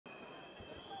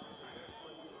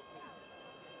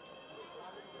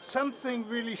something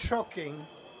really shocking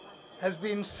has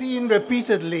been seen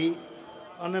repeatedly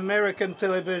on American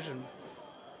television.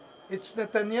 It's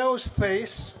Netanyahu's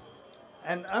face,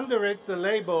 and under it the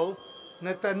label,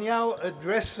 Netanyahu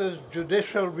addresses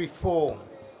judicial reform.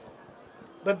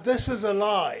 But this is a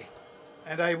lie,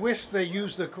 and I wish they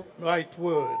used the right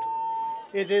word.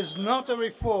 It is not a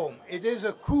reform, it is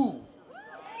a coup.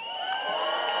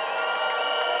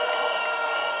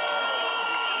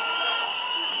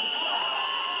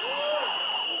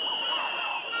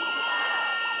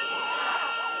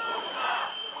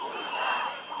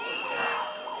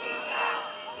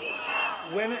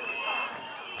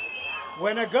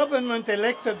 When a government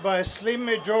elected by a slim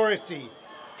majority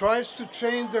tries to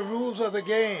change the rules of the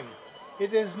game,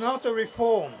 it is not a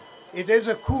reform, it is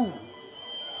a coup.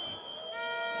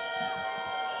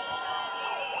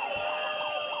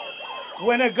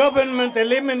 When a government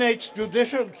eliminates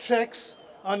judicial checks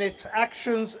on its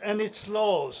actions and its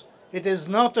laws, it is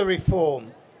not a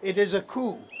reform, it is a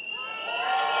coup.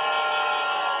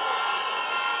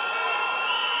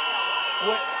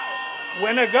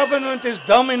 When a government is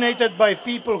dominated by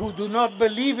people who do not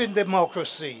believe in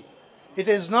democracy, it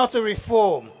is not a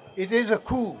reform, it is a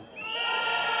coup.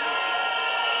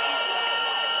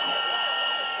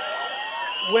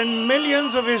 When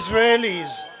millions of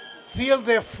Israelis feel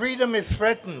their freedom is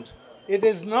threatened, it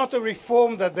is not a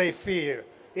reform that they fear,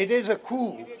 it is a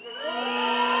coup.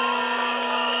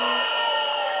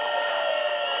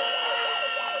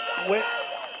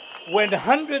 When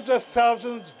hundreds of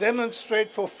thousands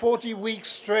demonstrate for 40 weeks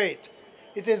straight,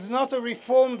 it is not a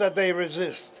reform that they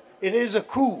resist, it is a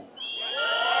coup.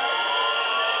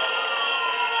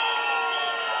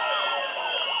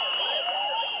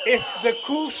 If the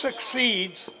coup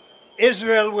succeeds,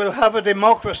 Israel will have a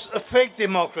democracy, a fake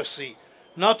democracy,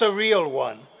 not a real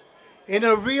one. In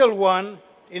a real one,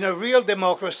 in a real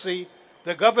democracy,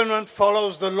 the government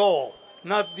follows the law,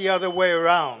 not the other way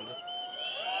around.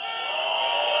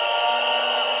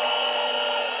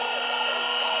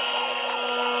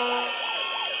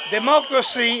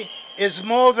 Democracy is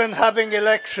more than having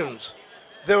elections.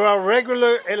 There are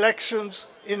regular elections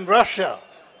in Russia,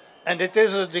 and it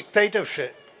is a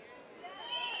dictatorship.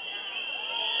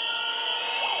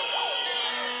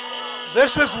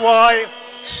 This is why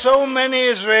so many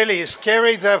Israelis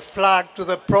carry their flag to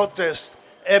the protest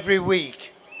every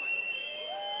week.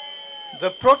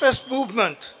 The protest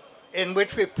movement in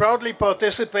which we proudly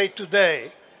participate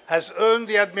today has earned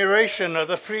the admiration of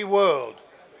the free world.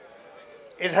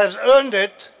 It has earned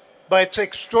it by its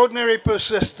extraordinary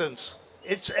persistence,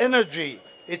 its energy,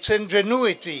 its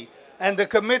ingenuity, and the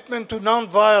commitment to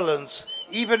nonviolence,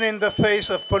 even in the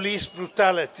face of police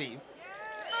brutality.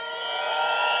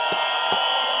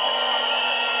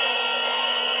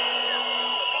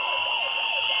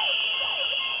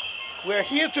 We're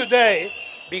here today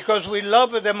because we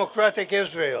love a democratic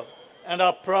Israel and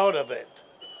are proud of it.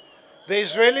 The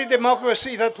Israeli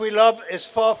democracy that we love is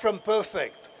far from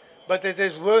perfect, but it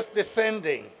is worth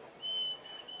defending.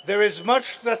 There is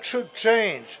much that should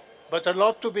change, but a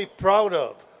lot to be proud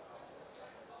of.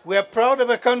 We are proud of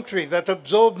a country that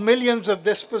absorbed millions of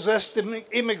dispossessed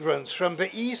immigrants from the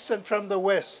East and from the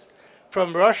West,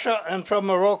 from Russia and from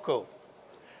Morocco,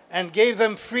 and gave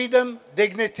them freedom,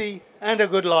 dignity, and a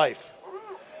good life.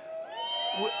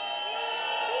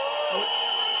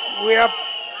 We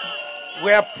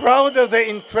are proud of the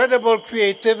incredible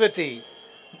creativity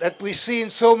that we see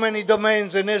in so many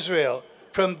domains in Israel,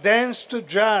 from dance to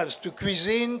jazz to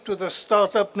cuisine to the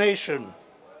startup nation.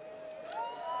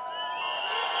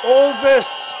 All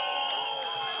this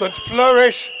could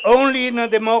flourish only in a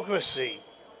democracy.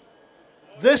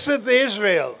 This is the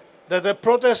Israel that the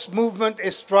protest movement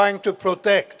is trying to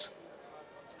protect.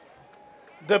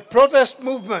 The protest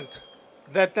movement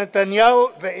that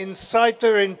Netanyahu, the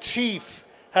inciter-in-chief,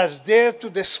 has dared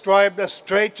to describe as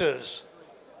traitors.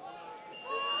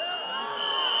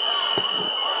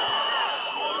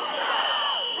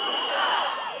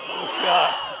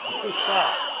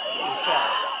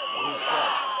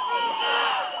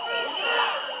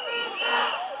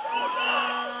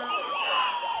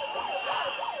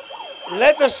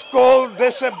 Let us call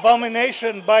this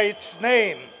abomination by its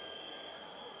name.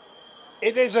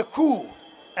 It is a coup,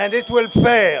 and it will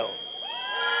fail.